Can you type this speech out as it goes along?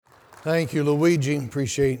Thank you, Luigi.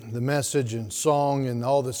 Appreciate the message and song and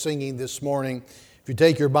all the singing this morning. If you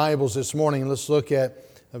take your Bibles this morning, let's look at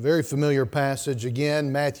a very familiar passage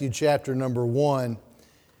again, Matthew chapter number 1.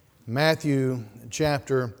 Matthew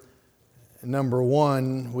chapter number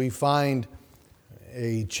 1, we find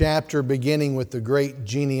a chapter beginning with the great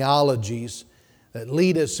genealogies that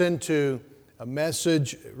lead us into a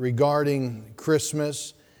message regarding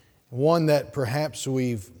Christmas, one that perhaps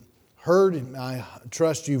we've heard, and I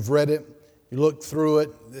trust you've read it, you look through it.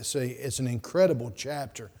 It's an incredible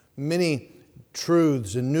chapter. Many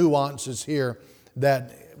truths and nuances here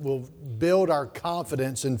that will build our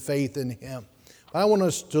confidence and faith in Him. I want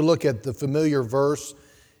us to look at the familiar verse,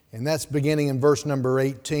 and that's beginning in verse number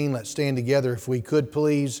 18. Let's stand together if we could,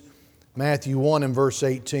 please. Matthew 1 and verse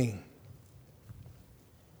 18.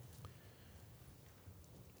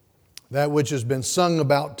 That which has been sung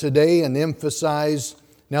about today and emphasized.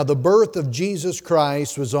 Now the birth of Jesus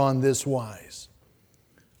Christ was on this wise.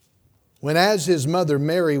 When as His mother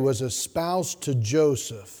Mary was espoused to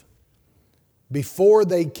Joseph, before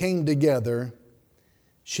they came together,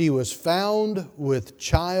 she was found with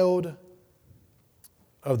child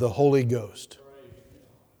of the Holy Ghost.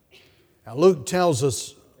 Now Luke tells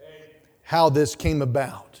us how this came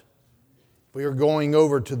about. If we are going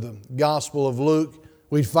over to the Gospel of Luke,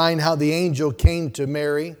 we find how the angel came to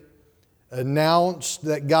Mary, announced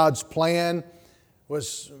that God's plan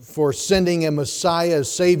was for sending a Messiah, a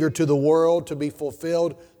Savior to the world to be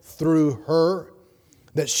fulfilled through her,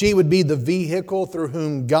 that she would be the vehicle through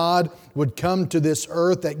whom God would come to this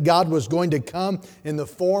earth, that God was going to come in the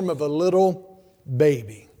form of a little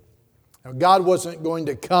baby. Now, God wasn't going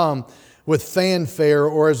to come with fanfare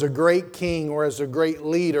or as a great king or as a great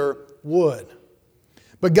leader would.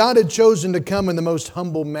 But God had chosen to come in the most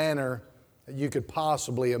humble manner that you could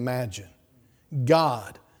possibly imagine.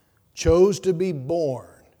 God chose to be born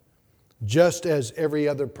just as every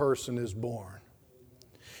other person is born.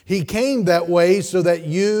 He came that way so that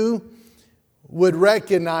you would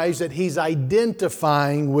recognize that He's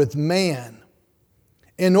identifying with man,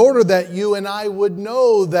 in order that you and I would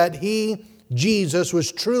know that He, Jesus, was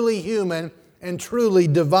truly human and truly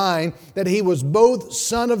divine, that He was both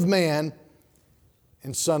Son of Man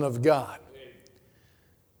and Son of God.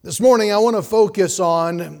 This morning I want to focus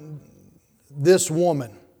on this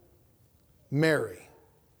woman, Mary.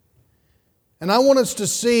 And I want us to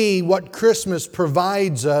see what Christmas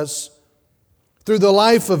provides us through the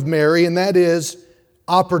life of Mary, and that is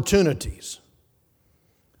opportunities.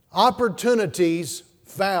 Opportunities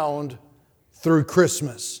found through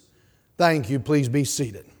Christmas. Thank you. Please be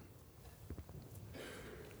seated.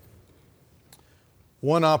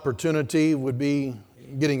 One opportunity would be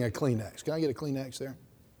getting a Kleenex. Can I get a Kleenex there?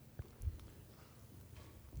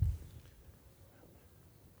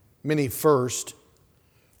 Many first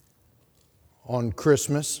on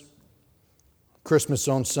Christmas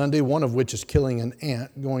on Sunday, one of which is killing an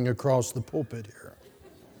ant going across the pulpit here.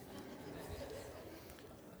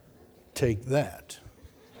 Take that.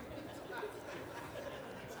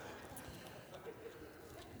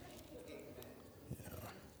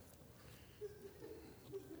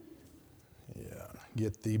 Yeah,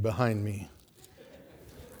 get thee behind me,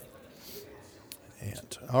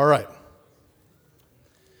 ant. All right.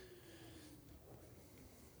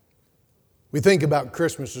 We think about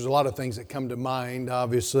Christmas, there's a lot of things that come to mind,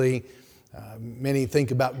 obviously. Many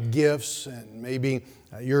think about gifts, and maybe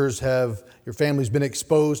your family's been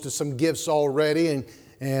exposed to some gifts already,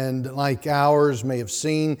 and like ours may have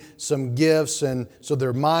seen some gifts, and so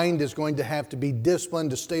their mind is going to have to be disciplined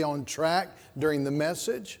to stay on track during the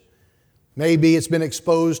message. Maybe it's been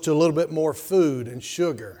exposed to a little bit more food and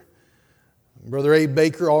sugar. Brother Abe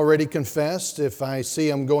Baker already confessed, if I see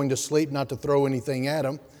him going to sleep, not to throw anything at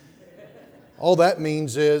him. All that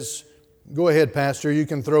means is, go ahead, Pastor, you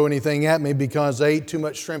can throw anything at me because I ate too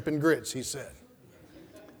much shrimp and grits, he said.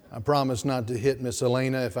 I promise not to hit Miss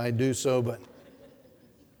Elena if I do so, but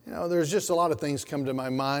there's just a lot of things come to my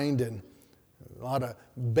mind, and a lot of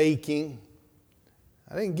baking.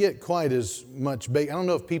 I didn't get quite as much bake. I don't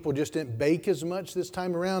know if people just didn't bake as much this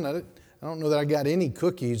time around. I don't know that I got any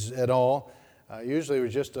cookies at all. Usually it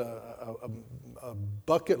was just a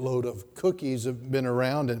bucket load of cookies have been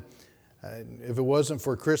around, and if it wasn't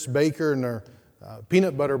for Chris Baker and their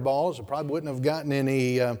peanut butter balls, I probably wouldn't have gotten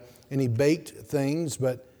any baked things.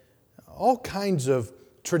 But all kinds of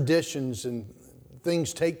traditions and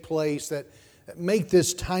things take place that make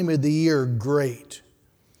this time of the year great.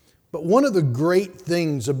 But one of the great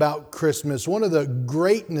things about Christmas, one of the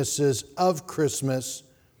greatnesses of Christmas,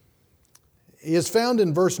 is found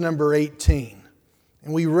in verse number 18.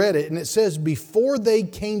 And we read it, and it says, before they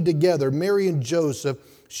came together, Mary and Joseph,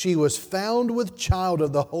 she was found with child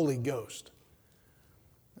of the Holy Ghost.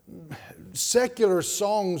 Secular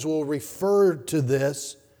songs will refer to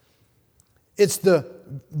this. It's the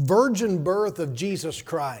virgin birth of Jesus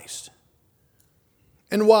Christ.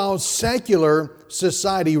 And while secular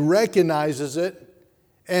society recognizes it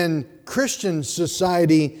and Christian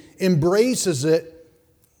society embraces it,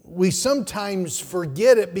 we sometimes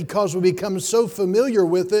forget it because we become so familiar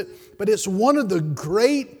with it. But it's one of the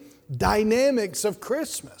great dynamics of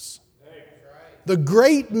Christmas. The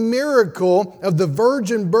great miracle of the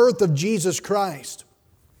virgin birth of Jesus Christ.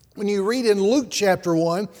 When you read in Luke chapter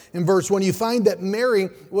 1, in verse 1, you find that Mary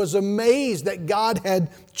was amazed that God had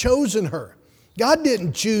chosen her. God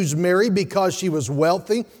didn't choose Mary because she was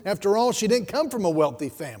wealthy. After all, she didn't come from a wealthy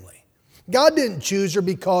family. God didn't choose her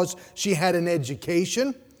because she had an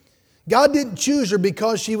education. God didn't choose her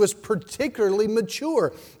because she was particularly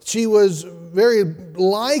mature. She was very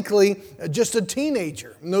likely just a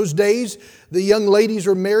teenager. In those days, the young ladies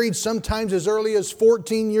were married sometimes as early as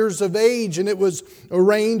 14 years of age, and it was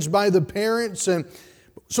arranged by the parents. And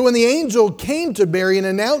so when the angel came to Mary and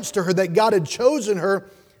announced to her that God had chosen her,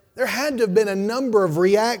 there had to have been a number of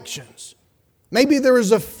reactions. Maybe there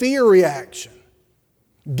was a fear reaction.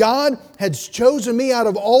 God has chosen me out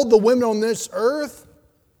of all the women on this earth.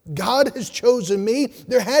 God has chosen me.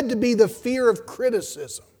 There had to be the fear of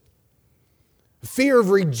criticism, fear of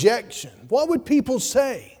rejection. What would people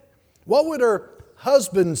say? What would her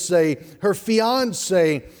husband say, her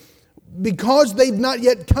fiancé? Because they've not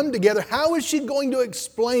yet come together, how is she going to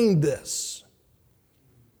explain this?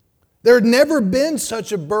 There had never been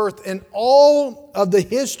such a birth in all of the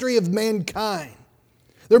history of mankind.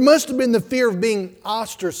 There must have been the fear of being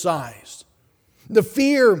ostracized, the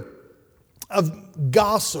fear of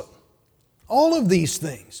gossip, all of these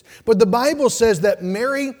things. But the Bible says that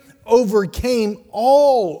Mary overcame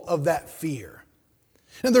all of that fear.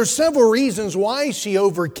 And there are several reasons why she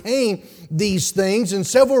overcame these things, and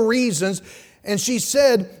several reasons. And she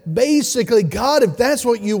said, basically, God, if that's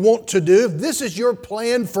what you want to do, if this is your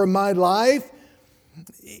plan for my life,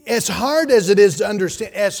 as hard as it is to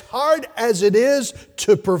understand, as hard as it is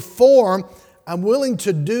to perform, I'm willing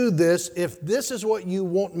to do this if this is what you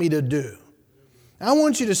want me to do. I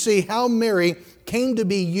want you to see how Mary came to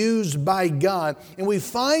be used by God. And we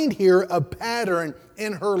find here a pattern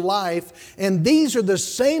in her life. And these are the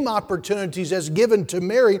same opportunities as given to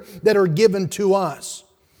Mary that are given to us.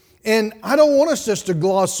 And I don't want us just to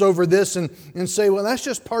gloss over this and say, well, that's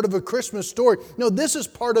just part of a Christmas story. No, this is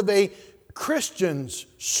part of a Christian's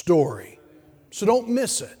story. So don't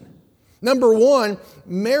miss it. Number one,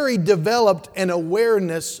 Mary developed an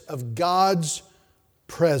awareness of God's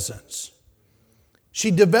presence. She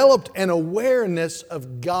developed an awareness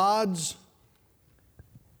of God's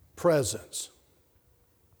presence.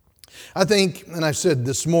 I think, and I said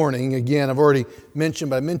this morning, again, I've already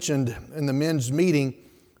mentioned, but I mentioned in the men's meeting,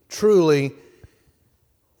 truly,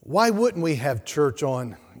 why wouldn't we have church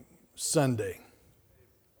on Sunday?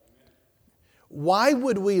 Why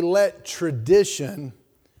would we let tradition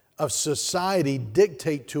of society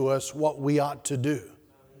dictate to us what we ought to do?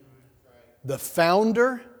 The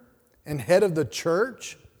founder and head of the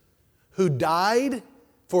church, who died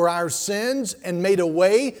for our sins and made a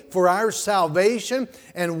way for our salvation,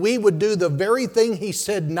 and we would do the very thing He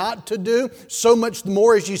said not to do. So much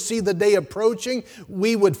more as you see the day approaching,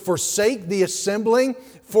 we would forsake the assembling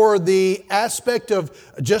for the aspect of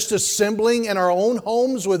just assembling in our own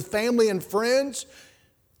homes with family and friends.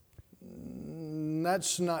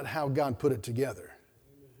 That's not how God put it together.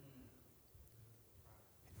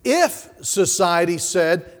 If society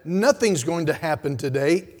said nothing's going to happen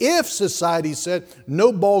today, if society said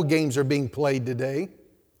no ball games are being played today,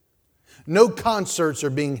 no concerts are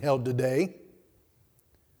being held today,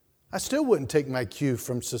 I still wouldn't take my cue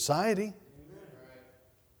from society.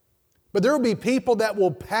 But there will be people that will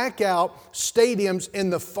pack out stadiums in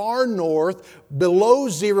the far north below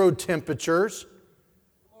zero temperatures,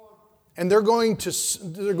 and they're going to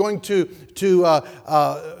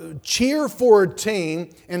cheer for a team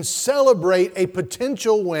and celebrate a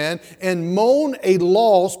potential win and moan a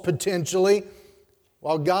loss potentially,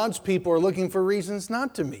 while God's people are looking for reasons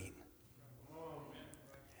not to meet.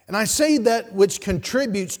 And I say that which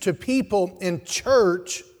contributes to people in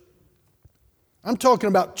church. I'm talking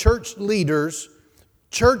about church leaders.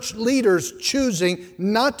 Church leaders choosing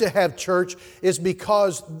not to have church is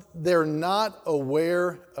because they're not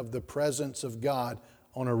aware of the presence of God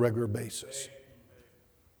on a regular basis.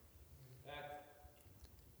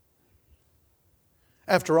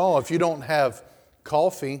 After all, if you don't have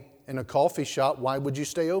coffee in a coffee shop, why would you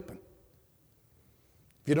stay open?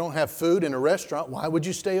 If you don't have food in a restaurant, why would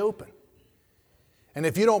you stay open? And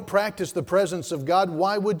if you don't practice the presence of God,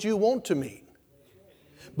 why would you want to meet?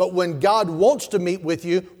 But when God wants to meet with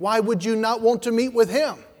you, why would you not want to meet with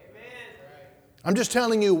Him? I'm just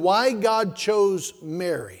telling you why God chose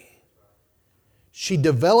Mary. She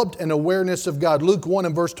developed an awareness of God. Luke 1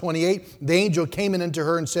 and verse 28, the angel came in unto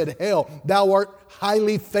her and said, Hail, thou art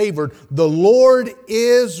highly favored. The Lord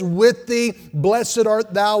is with thee. Blessed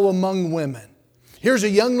art thou among women. Here's a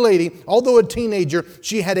young lady, although a teenager,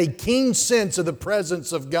 she had a keen sense of the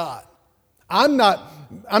presence of God. I'm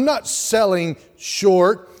not selling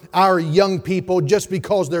short our young people just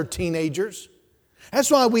because they're teenagers.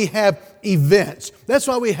 That's why we have events. That's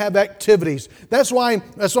why we have activities. That's why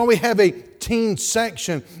we have a teen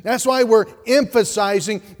section. That's why we're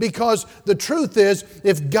emphasizing, because the truth is,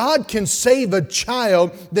 if God can save a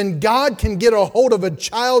child, then God can get a hold of a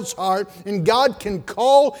child's heart, and God can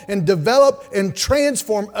call and develop and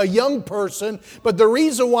transform a young person. But the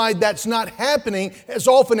reason why that's not happening as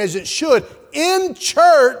often as it should in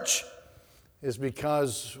church is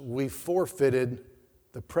because we forfeited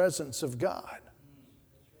the presence of God.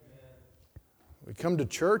 We come to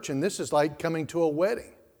church and this is like coming to a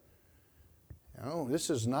wedding. This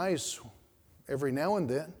is nice every now and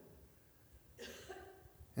then.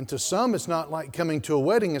 And to some, it's not like coming to a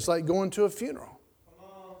wedding, it's like going to a funeral.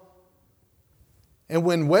 And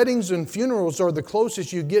when weddings and funerals are the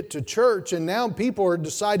closest you get to church, and now people are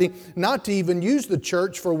deciding not to even use the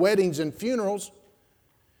church for weddings and funerals,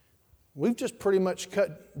 we've just pretty much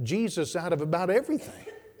cut Jesus out of about everything.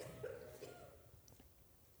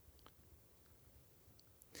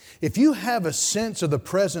 If you have a sense of the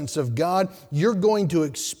presence of God, you're going to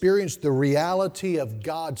experience the reality of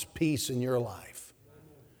God's peace in your life.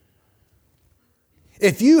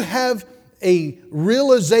 If you have a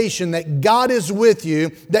realization that God is with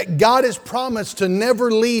you, that God has promised to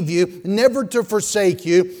never leave you, never to forsake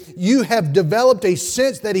you, you have developed a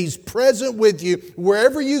sense that He's present with you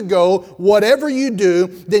wherever you go, whatever you do,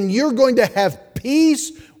 then you're going to have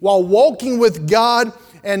peace while walking with God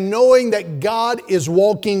and knowing that God is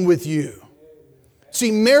walking with you.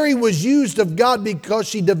 See, Mary was used of God because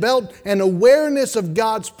she developed an awareness of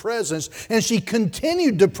God's presence, and she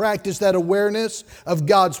continued to practice that awareness of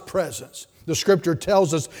God's presence. The Scripture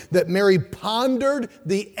tells us that Mary pondered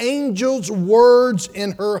the angel's words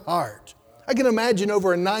in her heart. I can imagine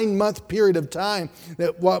over a 9-month period of time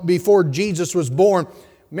that before Jesus was born,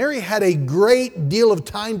 Mary had a great deal of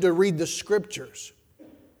time to read the Scriptures.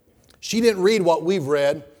 She didn't read what we've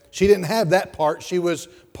read. She didn't have that part. She was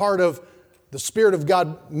part of the Spirit of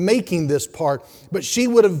God making this part. But she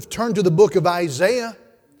would have turned to the book of Isaiah.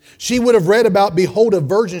 She would have read about, Behold, a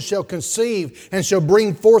virgin shall conceive and shall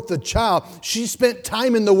bring forth a child. She spent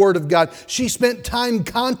time in the Word of God. She spent time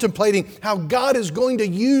contemplating how God is going to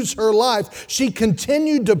use her life. She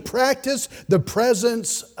continued to practice the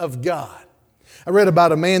presence of God. I read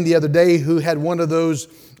about a man the other day who had one of those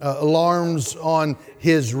alarms on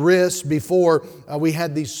his wrist. Before we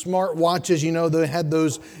had these smart watches, they had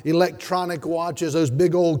those electronic watches, those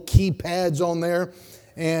big old keypads on there.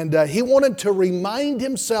 And he wanted to remind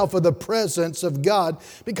himself of the presence of God,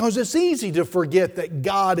 because it's easy to forget that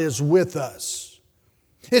God is with us.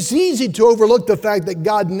 It's easy to overlook the fact that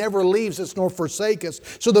God never leaves us nor forsakes us.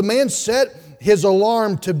 So the man set his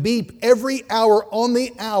alarm to beep every hour on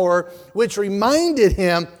the hour, which reminded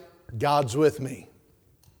him, God's with me.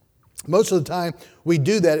 Most of the time we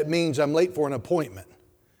do that, it means I'm late for an appointment.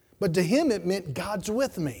 But to him it meant God's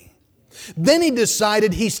with me. Then he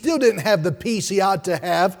decided he still didn't have the peace he ought to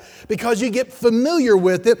have, because you get familiar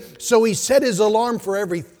with it. So he set his alarm for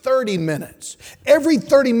every 30 minutes. Every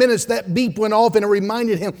 30 minutes that beep went off and it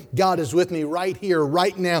reminded him, God is with me right here,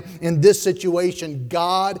 right now, in this situation.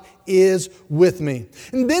 God is with me.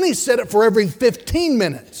 And then he set it for every 15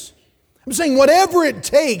 minutes. I'm saying whatever it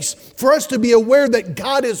takes for us to be aware that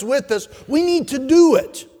God is with us, we need to do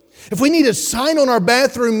it. If we need a sign on our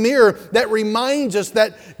bathroom mirror that reminds us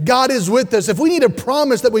that God is with us, if we need a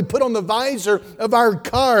promise that we put on the visor of our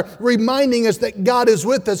car reminding us that God is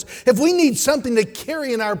with us, if we need something to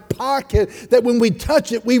carry in our pocket that when we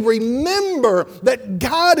touch it we remember that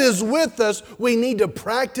God is with us, we need to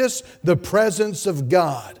practice the presence of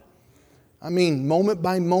God. Moment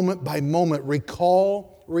by moment,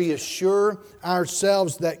 recall, reassure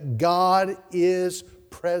ourselves that God is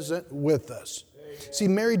present with us. See,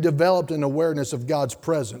 Mary developed an awareness of God's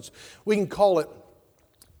presence. We can call it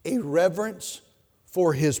a reverence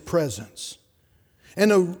for His presence,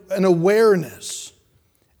 and an awareness,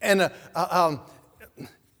 and a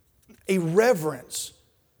reverence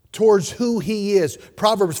towards who He is.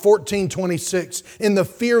 Proverbs 14:26, in the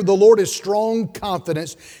fear of the Lord is strong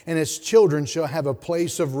confidence, and His children shall have a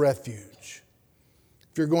place of refuge.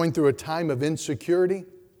 if you're going through a time of insecurity,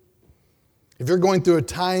 if you're going through a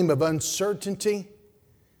time of uncertainty,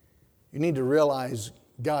 you need to realize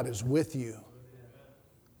God is with you.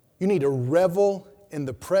 You need to revel in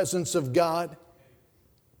the presence of God.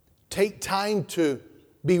 Take time to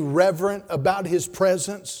be reverent about His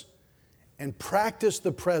presence and practice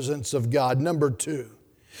the presence of God. Number 2,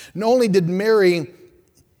 not only did Mary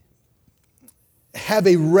have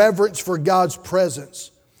a reverence for God's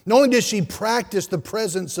presence, not only did she practice the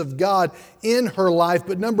presence of God in her life,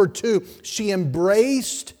 but number 2, she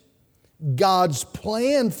embraced God's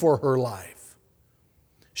plan for her life.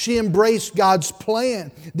 She embraced God's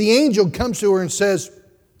plan. The angel comes to her and says,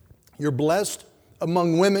 "You're blessed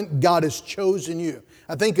among women. God has chosen you."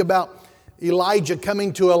 I think about Elijah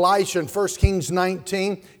coming to Elisha in 1 Kings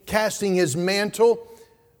 19, casting his mantle,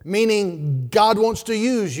 meaning God wants to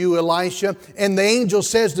use you, Elisha. And the angel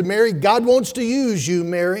says to Mary, God wants to use you,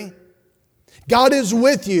 Mary. God is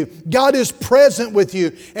with you. God is present with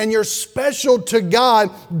you. And you're special to God.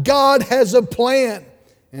 God has a plan.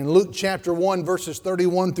 In Luke chapter 1, verses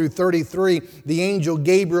 31 through 33, the angel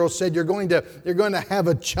Gabriel said, you're going to have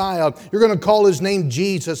a child. You're going to call his name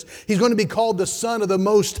Jesus. He's going to be called the Son of the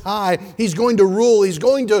Most High. He's going to rule. He's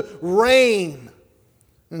going to reign.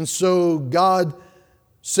 And so God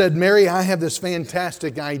said, Mary, I have this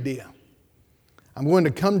fantastic idea. I'm going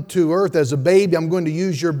to come to earth as a baby. I'm going to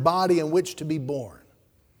use your body in which to be born.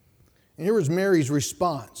 And here was Mary's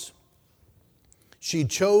response. She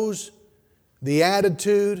chose the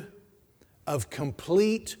attitude of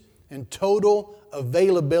complete and total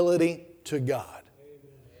availability to God.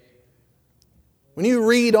 When you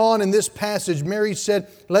read on in this passage, Mary said,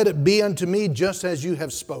 let it be unto me just as you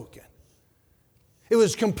have spoken. It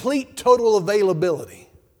was complete, total availability.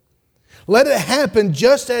 Let it happen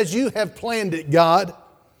just as you have planned it, God.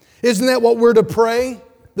 Isn't that what we're to pray?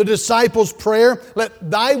 The disciples' prayer,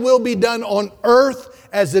 let thy will be done on earth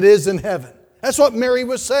as it is in heaven. That's what Mary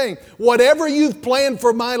was saying. Whatever you've planned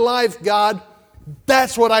for my life, God,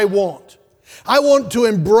 that's what I want. I want to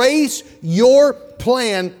embrace your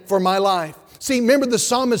plan for my life. See, remember the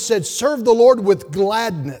psalmist said, serve the Lord with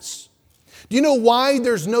gladness. Do you know why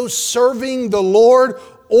there's no serving the Lord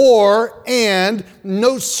and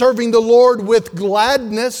no serving the Lord with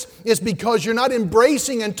gladness? It's because you're not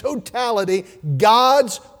embracing in totality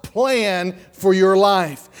God's plan for your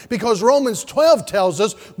life. Because Romans 12 tells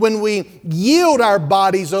us when we yield our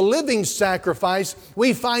bodies a living sacrifice,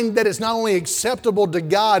 we find that it's not only acceptable to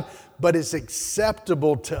God, but it's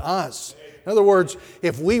acceptable to us. In other words,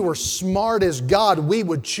 if we were smart as God, we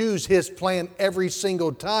would choose His plan every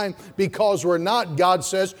single time. Because we're not, God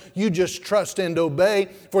says, you just trust and obey,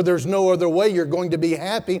 for there's no other way you're going to be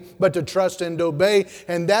happy but to trust and obey.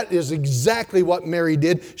 And that is exactly what Mary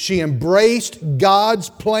did. She embraced God's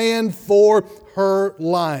plan for her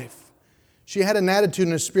life. She had an attitude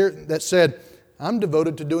and a spirit that said, I'm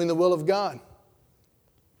devoted to doing the will of God.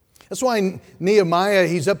 That's why Nehemiah,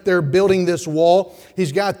 he's up there building this wall.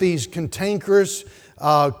 He's got these cantankerous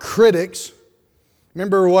critics.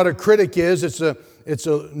 Remember what a critic is? It's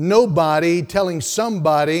a nobody telling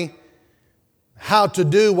somebody how to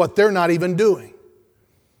do what they're not even doing.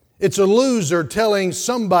 It's a loser telling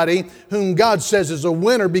somebody whom God says is a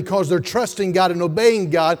winner because they're trusting God and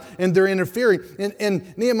obeying God and they're interfering.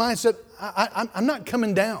 And Nehemiah said, I'm not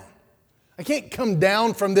coming down. I can't come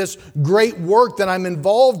down from this great work that I'm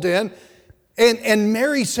involved in. And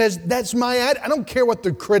Mary says, that's my attitude. I don't care what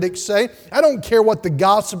the critics say. I don't care what the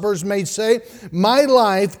gossipers may say. My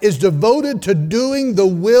life is devoted to doing the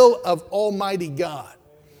will of Almighty God.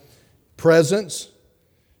 Presence.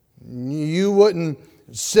 You wouldn't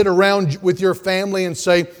sit around with your family and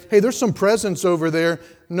say, hey, there's some presents over there.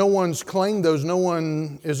 No one's claimed those. No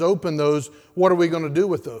one has opened those. What are we going to do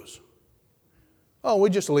with those? Oh, we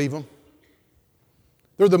just leave them.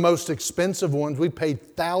 They're the most expensive ones. We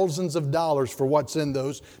paid thousands of dollars for what's in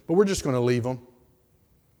those, but we're just going to leave them.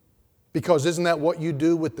 Because isn't that what you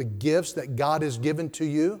do with the gifts that God has given to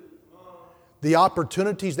you? The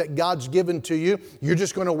opportunities that God's given to you, you're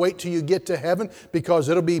just going to wait till you get to heaven because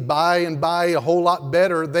it'll be by and by a whole lot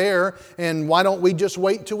better there. And why don't we just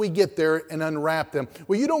wait till we get there and unwrap them?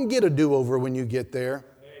 Well, you don't get a do-over when you get there.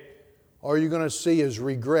 All you're going to see is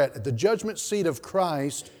regret. At the judgment seat of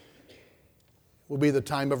Christ will be the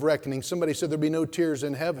time of reckoning. Somebody said there'll be no tears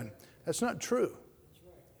in heaven. That's not true.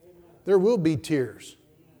 There will be tears.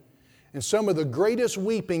 And some of the greatest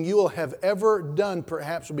weeping you will have ever done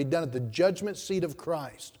perhaps will be done at the judgment seat of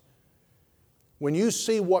Christ. When you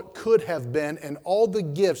see what could have been and all the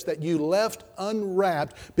gifts that you left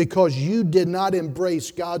unwrapped because you did not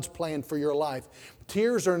embrace God's plan for your life.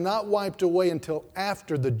 Tears are not wiped away until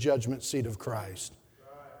after the judgment seat of Christ.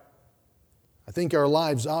 I think our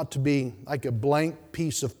lives ought to be like a blank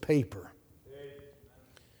piece of paper.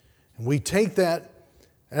 And we take that,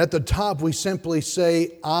 and at the top we simply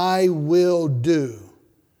say, I will do.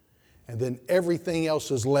 And then everything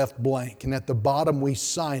else is left blank. And at the bottom we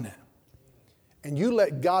sign it. And you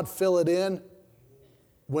let God fill it in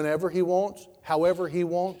whenever He wants, however He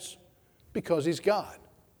wants, because He's God.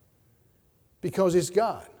 Because He's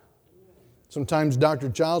God. Sometimes Dr.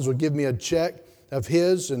 Childs will give me a check of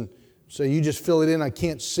his and say, you just fill it in. I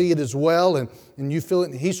can't see it as well. And you fill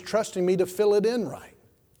it in. He's trusting me to fill it in right.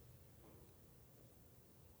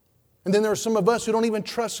 And then there are some of us who don't even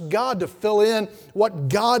trust God to fill in what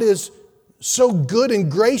God is so good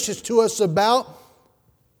and gracious to us about.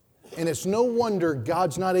 And it's no wonder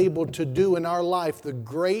God's not able to do in our life the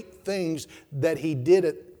great things that He did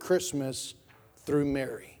at Christmas through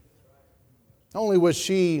Mary. Not only was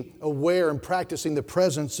she aware and practicing the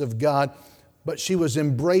presence of God, but she was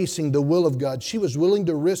embracing the will of God. She was willing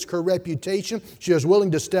to risk her reputation. She was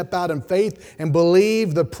willing to step out in faith and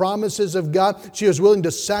believe the promises of God. She was willing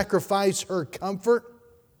to sacrifice her comfort.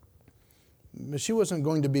 But she wasn't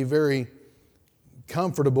going to be very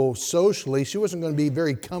comfortable socially. She wasn't going to be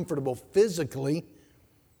very comfortable physically.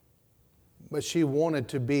 But she wanted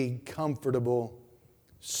to be comfortable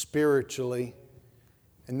spiritually.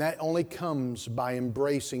 And that only comes by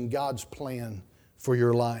embracing God's plan for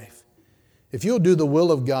your life. If you'll do the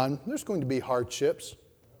will of God, there's going to be hardships.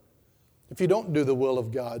 If you don't do the will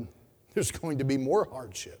of God, there's going to be more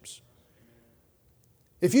hardships.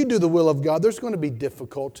 If you do the will of God, there's going to be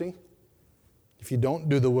difficulty. If you don't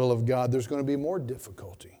do the will of God, there's going to be more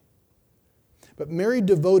difficulty. But Mary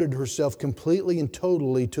devoted herself completely and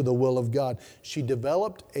totally to the will of God. She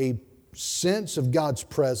developed a sense of God's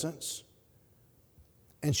presence.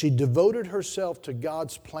 And she devoted herself to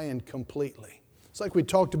God's plan completely. It's like we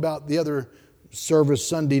talked about the other service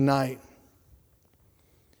Sunday night.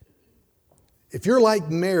 If you're like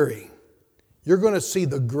Mary, you're going to see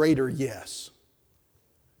the greater yes.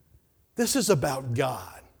 This is about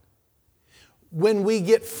God. When we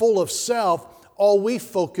get full of self, all we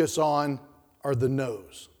focus on are the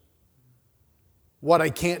no's. What I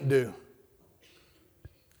can't do.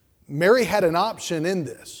 Mary had an option in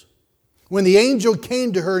this. When the angel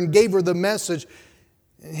came to her and gave her the message,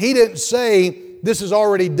 he didn't say, this is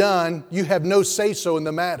already done, you have no say-so in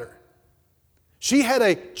the matter. She had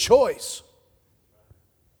a choice.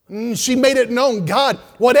 She made it known, God,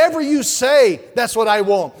 whatever you say, that's what I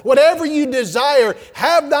want. Whatever you desire,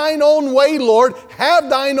 have thine own way, Lord, have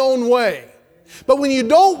thine own way. But when you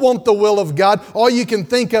don't want the will of God, all you can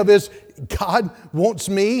think of is, God wants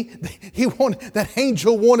me. That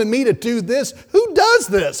angel wanted me to do this. Who does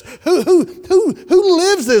this? Who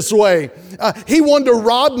lives this way? He wanted to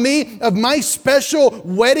rob me of my special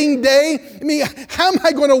wedding day. I mean, how am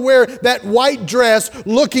I going to wear that white dress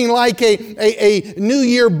looking like a New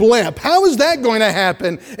Year blimp? How is that going to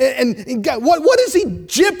happen? And God, what is He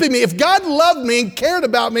gypping me? If God loved me and cared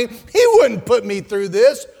about me, He wouldn't put me through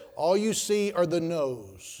this. All you see are the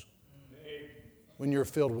no's. When you're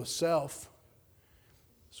filled with self.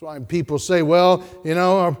 That's why people say, well,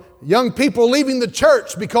 young people leaving the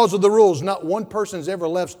church because of the rules. Not one person has ever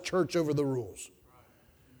left church over the rules.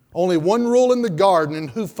 Only one rule in the garden,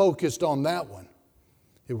 and who focused on that one?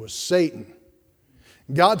 It was Satan.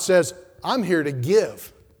 God says, I'm here to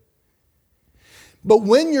give. But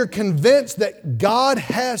when you're convinced that God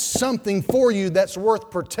has something for you that's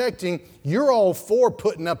worth protecting, you're all for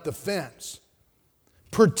putting up the fence.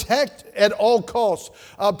 Protect at all costs.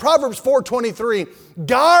 Proverbs 4:23,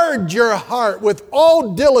 guard your heart with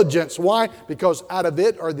all diligence. Why? Because out of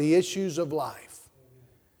it are the issues of life.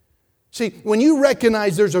 See, when you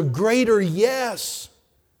recognize there's a greater yes,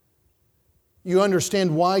 you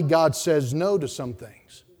understand why God says no to some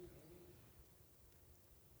things.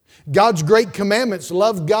 God's great commandments,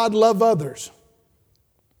 love God, love others.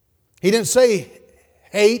 He didn't say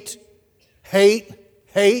hate.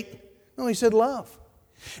 No, He said love.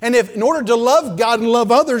 And if in order to love God and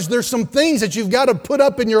love others, there's some things that you've got to put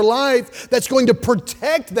up in your life that's going to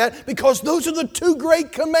protect that, because those are the two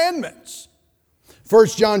great commandments. 1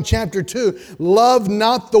 John chapter 2, love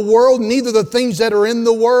not the world, neither the things that are in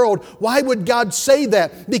the world. Why would God say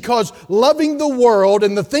that? Because loving the world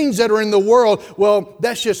and the things that are in the world, well,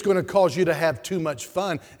 that's just going to cause you to have too much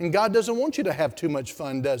fun. And God doesn't want you to have too much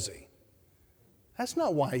fun, does He? That's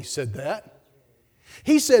not why He said that.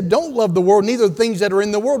 He said, don't love the world, neither the things that are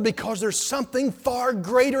in the world, because there's something far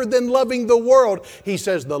greater than loving the world. He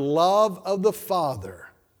says, the love of the Father.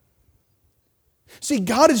 See,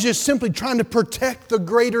 God is just simply trying to protect the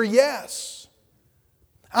greater yes.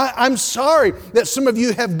 I'm sorry that some of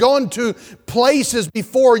you have gone to places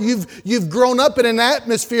before. You've grown up in an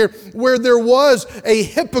atmosphere where there was a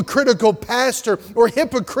hypocritical pastor or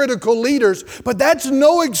hypocritical leaders. But that's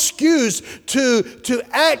no excuse to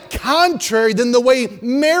act contrary than the way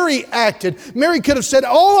Mary acted. Mary could have said,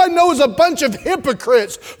 all I know is a bunch of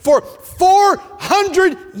hypocrites. For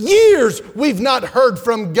 400 years we've not heard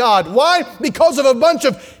from God. Why? Because of a bunch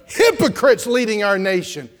of hypocrites leading our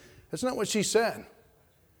nation. That's not what she said.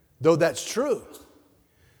 Though that's true,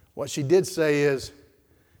 what she did say is,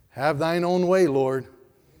 have thine own way, Lord.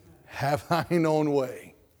 Have thine own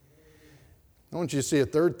way. I want you to see a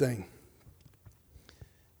third thing.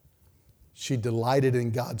 She delighted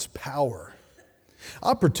in God's power.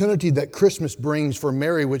 Opportunity that Christmas brings for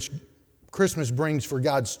Mary, which Christmas brings for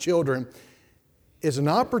God's children, is an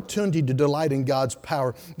opportunity to delight in God's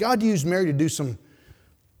power. God used Mary to do some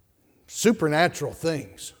supernatural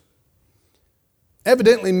things.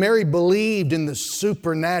 Evidently, Mary believed in the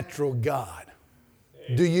supernatural God.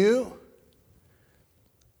 Do you?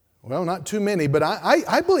 Well, not too many, but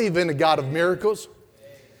I believe in a God of miracles.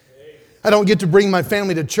 I don't get to bring my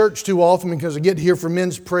family to church too often because I get here for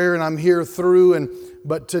men's prayer and I'm here through.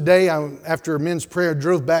 But today, after men's prayer, I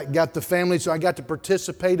drove back, got the family, so I got to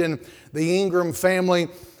participate in the Ingram family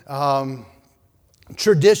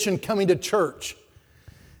tradition coming to church.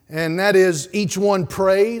 And that is each one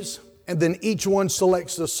prays, and then each one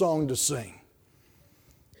selects a song to sing.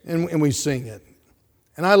 And we sing it.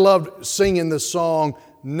 And I loved singing the song,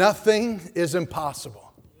 Nothing is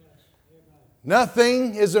Impossible.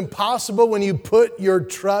 Nothing is impossible when you put your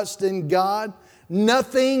trust in God.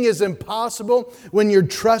 Nothing is impossible when you're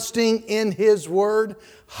trusting in His Word.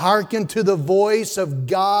 Hearken to the voice of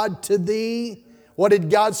God to thee. What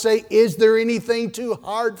did God say? Is there anything too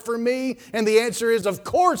hard for me? And the answer is, of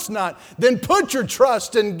course not. Then put your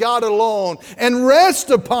trust in God alone and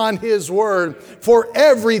rest upon His Word for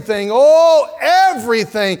everything. Oh,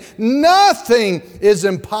 everything. Nothing is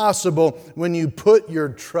impossible when you put your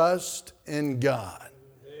trust in God.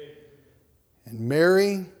 And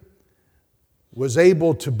Mary was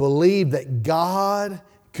able to believe that God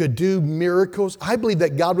could do miracles. I believe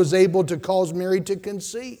that God was able to cause Mary to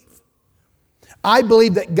conceive. I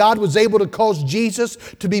believe that God was able to cause Jesus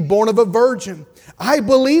to be born of a virgin. I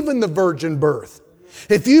believe in the virgin birth.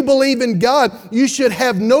 If you believe in God, you should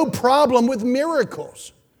have no problem with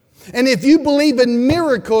miracles. And if you believe in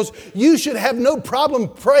miracles, you should have no problem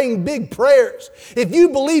praying big prayers. If you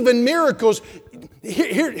believe in miracles,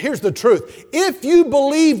 here's the truth. If you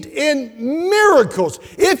believed in miracles,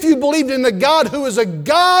 if you believed in a God who is a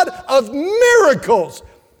God of miracles,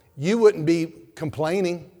 you wouldn't be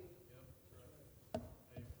complaining.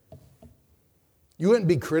 You wouldn't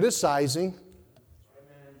be criticizing.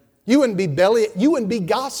 You wouldn't be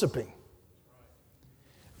gossiping.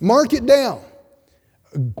 Mark it down.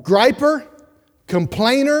 A griper,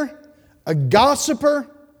 complainer, a gossiper,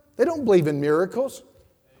 they don't believe in miracles.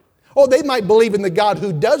 Oh, they might believe in the God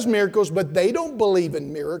who does miracles, but they don't believe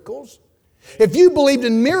in miracles. If you believed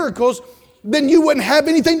in miracles, then you wouldn't have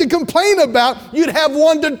anything to complain about. You'd have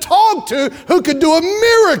one to talk to who could do a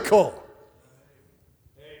miracle.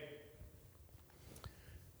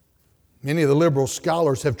 Many of the liberal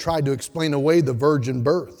scholars have tried to explain away the virgin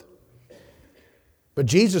birth. But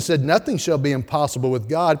Jesus said nothing shall be impossible with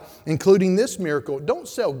God, including this miracle. Don't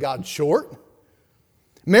sell God short.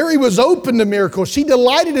 Mary was open to miracles. She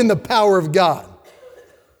delighted in the power of God.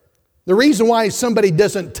 The reason why somebody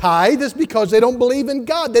doesn't tithe is because they don't believe in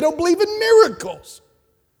God. They don't believe in miracles.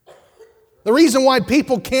 The reason why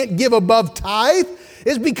people can't give above tithe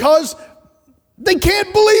is because they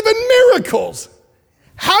can't believe in miracles.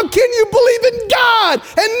 How can you believe in God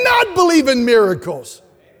and not believe in miracles?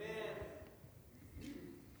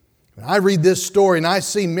 When I read this story and I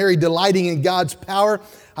see Mary delighting in God's power,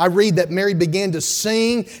 I read that Mary began to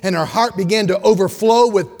sing and her heart began to overflow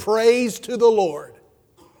with praise to the Lord.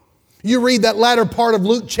 You read that latter part of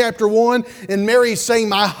Luke chapter 1 and Mary's saying,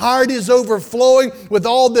 my heart is overflowing with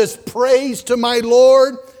all this praise to my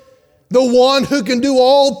Lord. The one who can do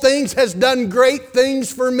all things has done great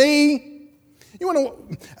things for me. You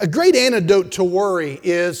want to, a great antidote to worry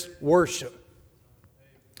is worship.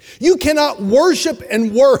 You cannot worship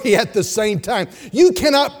and worry at the same time. You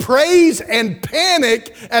cannot praise and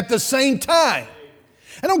panic at the same time.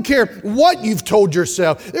 I don't care what you've told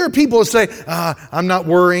yourself. There are people who say, I'm not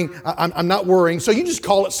worrying, I'm not worrying, so you just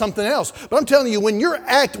call it something else. But I'm telling you, when you're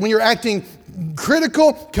acting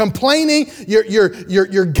critical, complaining,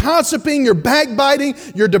 you're gossiping, you're backbiting,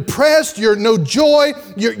 you're depressed, you're no joy,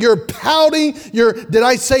 you're pouting, did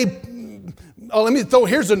I say Oh, let me throw,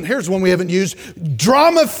 here's one we haven't used.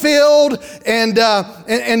 Drama-filled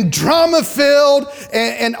and drama-filled.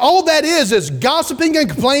 And all that is gossiping and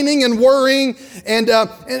complaining and worrying. And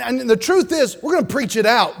the truth is, we're going to preach it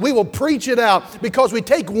out. We will preach it out because we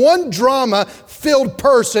take one drama-filled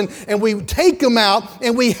person and we take them out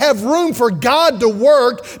and we have room for God to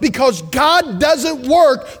work, because God doesn't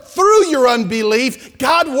work through your unbelief.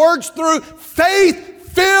 God works through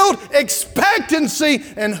faith-filled expectancy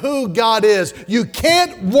and who God is. You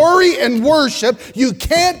can't worry and worship. You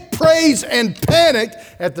can't praise and panic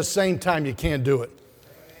at the same time. You can't do it.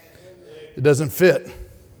 It doesn't fit.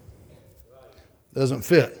 Doesn't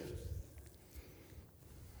fit.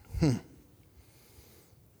 I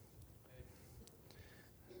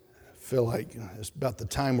feel like it's about the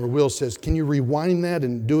time where Will says, can you rewind that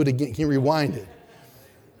and do it again? Can you rewind it?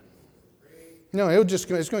 No, it's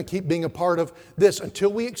going to keep being a part of this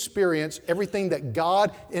until we experience everything that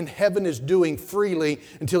God in heaven is doing freely,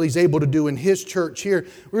 until He's able to do in His church here.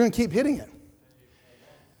 We're going to keep hitting it.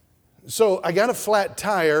 So I got a flat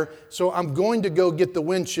tire, so I'm going to go get the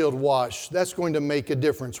windshield washed. That's going to make a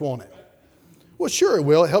difference, won't it? Well, sure it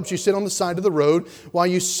will. It helps you sit on the side of the road while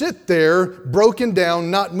you sit there, broken down,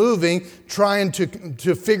 not moving, trying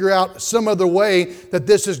to figure out some other way that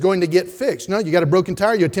this is going to get fixed. No, you got a broken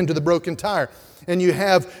tire, you attend to the broken tire. And you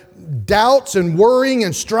have doubts and worrying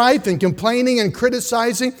and strife and complaining and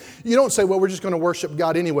criticizing. You don't say, well, we're just going to worship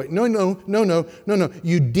God anyway. No.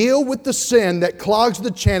 You deal with the sin that clogs the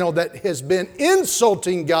channel that has been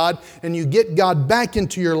insulting God, and you get God back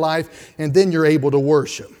into your life, and then you're able to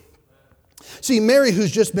worship. See, Mary,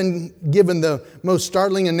 who's just been given the most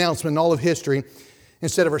startling announcement in all of history,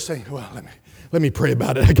 instead of her saying, well, let me pray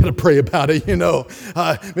about it. I got to pray about it,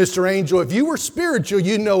 Mr. Angel, if you were spiritual,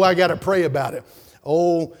 I got to pray about it.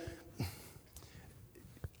 Oh,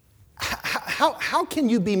 how can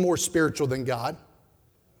you be more spiritual than God?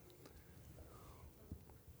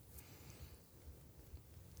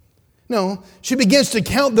 No, she begins to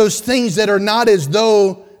count those things that are not as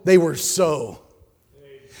though they were so.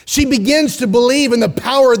 She begins to believe in the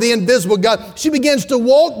power of the invisible God. She begins to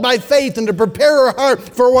walk by faith and to prepare her heart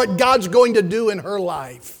for what God's going to do in her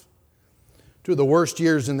life. Two of the worst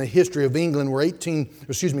years in the history of England were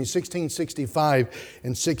 1665 and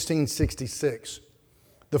 1666.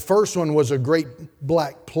 The first one was a great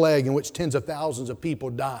black plague in which tens of thousands of people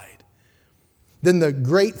died. Then the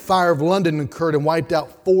Great Fire of London occurred and wiped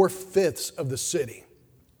out 4/5 of the city.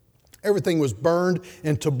 Everything was burned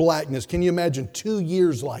into blackness. Can you imagine 2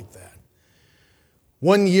 years like that?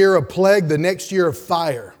 1 year of plague, the next year of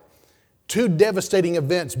fire. 2 devastating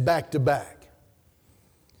events back to back.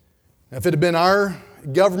 Now, if it had been our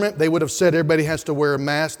government, they would have said everybody has to wear a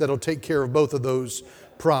mask. That'll take care of both of those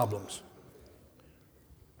problems.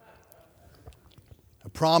 A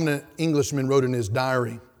prominent Englishman wrote in his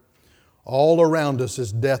diary, all around us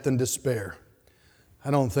is death and despair. I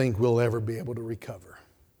don't think we'll ever be able to recover.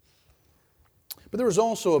 But there was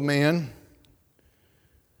also a man,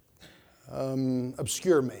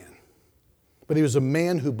 obscure man, but he was a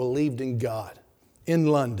man who believed in God in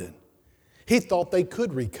London. He thought they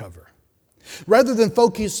could recover. Rather than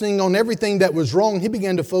focusing on everything that was wrong, he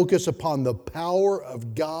began to focus upon the power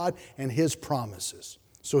of God and His promises.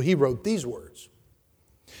 So he wrote these words: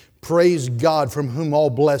 praise God from whom all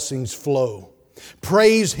blessings flow.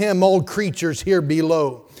 Praise Him, all creatures here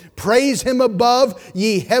below. Praise Him above,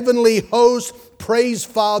 ye heavenly hosts. Praise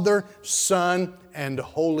Father, Son, and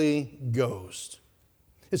Holy Ghost.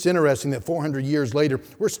 It's interesting that 400 years later,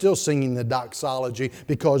 we're still singing the doxology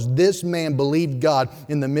because this man believed God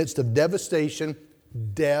in the midst of devastation,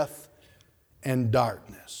 death, and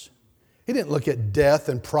darkness. He didn't look at death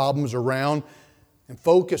and problems around and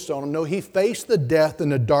focused on them. No, he faced the death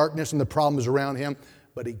and the darkness and the problems around him,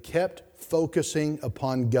 but he kept focusing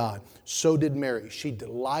upon God. So did Mary. She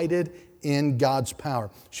delighted in God's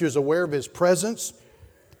power. She was aware of His presence.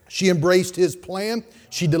 She embraced His plan.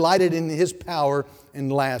 She delighted in His power.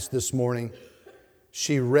 And last this morning,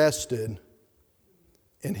 she rested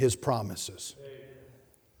in His promises.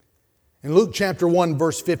 In Luke chapter 1,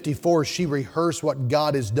 verse 54, she rehearsed what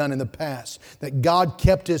God has done in the past. That God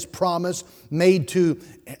kept His promise made to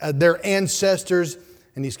their ancestors,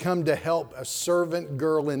 and He's come to help a servant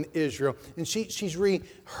girl in Israel. And she's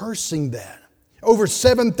rehearsing that. Over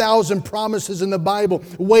 7,000 promises in the Bible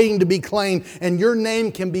waiting to be claimed, and your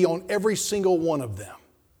name can be on every single one of them.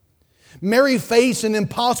 Mary faced an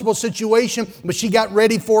impossible situation, but she got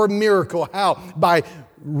ready for a miracle. How? By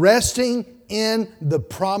resting in the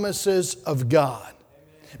promises of God.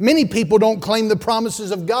 Many people don't claim the promises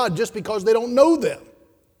of God just because they don't know them.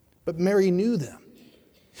 But Mary knew them.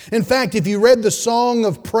 In fact, if you read the song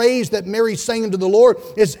of praise that Mary sang unto the Lord,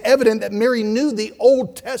 it's evident that Mary knew the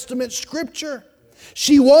Old Testament Scripture.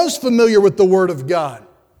 She was familiar with the Word of God.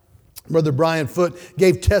 Brother Brian Foote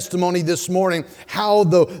gave testimony this morning how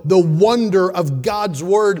the wonder of God's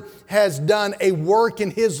Word has done a work in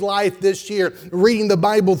his life this year, reading the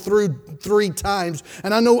Bible through 3 times.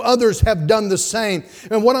 And I know others have done the same.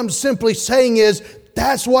 And what I'm simply saying is,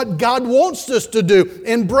 that's what God wants us to do.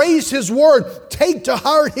 Embrace His Word. Take to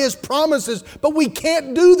heart His promises. But we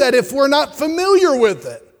can't do that if we're not familiar with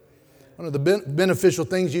it. One of the beneficial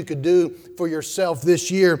things you could do for yourself this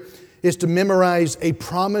year is to memorize a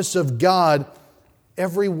promise of God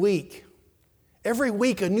every week. Every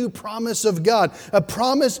week, a new promise of God. A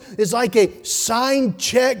promise is like a signed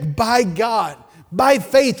check by God. By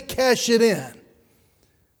faith, cash it in.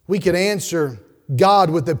 We could answer God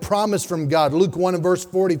with a promise from God. Luke 1 and verse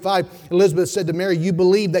 45, Elizabeth said to Mary, you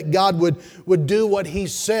believe that God would do what He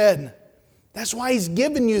said. That's why He's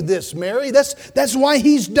given you this, Mary. That's why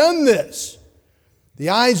He's done this. The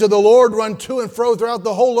eyes of the Lord run to and fro throughout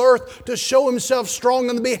the whole earth to show Himself strong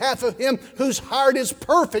on the behalf of him whose heart is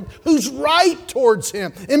perfect, who's right towards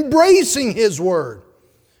Him, embracing His Word.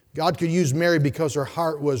 God could use Mary because her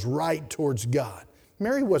heart was right towards God.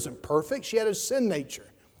 Mary wasn't perfect. She had a sin nature.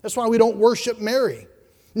 That's why we don't worship Mary.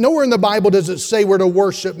 Nowhere in the Bible does it say we're to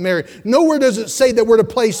worship Mary. Nowhere does it say that we're to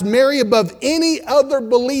place Mary above any other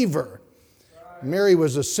believer. Mary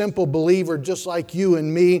was a simple believer just like you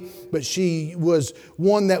and me, but she was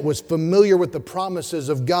one that was familiar with the promises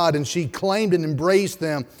of God, and she claimed and embraced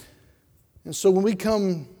them. And so when we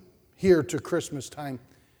come here to Christmas time,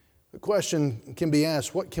 the question can be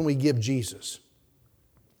asked, what can we give Jesus?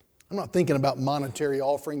 I'm not thinking about monetary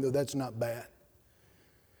offering, though that's not bad.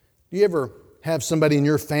 Do you ever have somebody in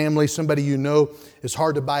your family, somebody you know, it's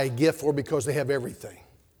hard to buy a gift for because they have everything?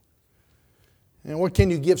 And what can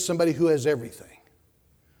you give somebody who has everything?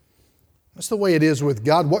 That's the way it is with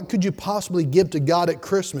God. What could you possibly give to God at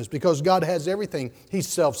Christmas? Because God has everything. He's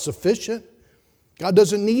self-sufficient. God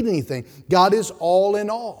doesn't need anything. God is all in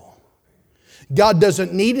all. God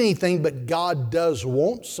doesn't need anything, but God does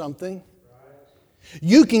want something.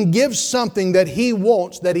 You can give something that He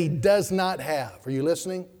wants that He does not have. Are you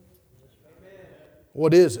listening?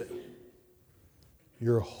 What is it?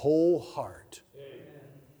 Your whole heart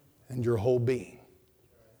and your whole being.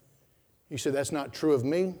 You say, that's not true of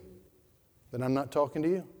me, then I'm not talking to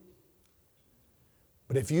you.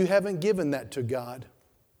 But if you haven't given that to God,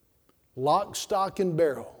 lock, stock, and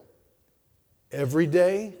barrel, every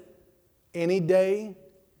day, any day,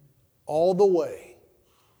 all the way,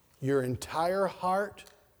 your entire heart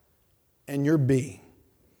and your being.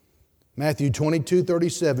 Matthew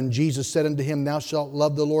 22:37, Jesus said unto him, thou shalt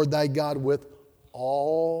love the Lord thy God with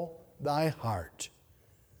all thy heart,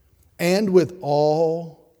 and with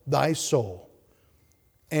all thy soul,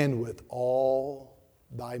 and with all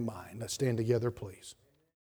thy mind. Let's stand together, please.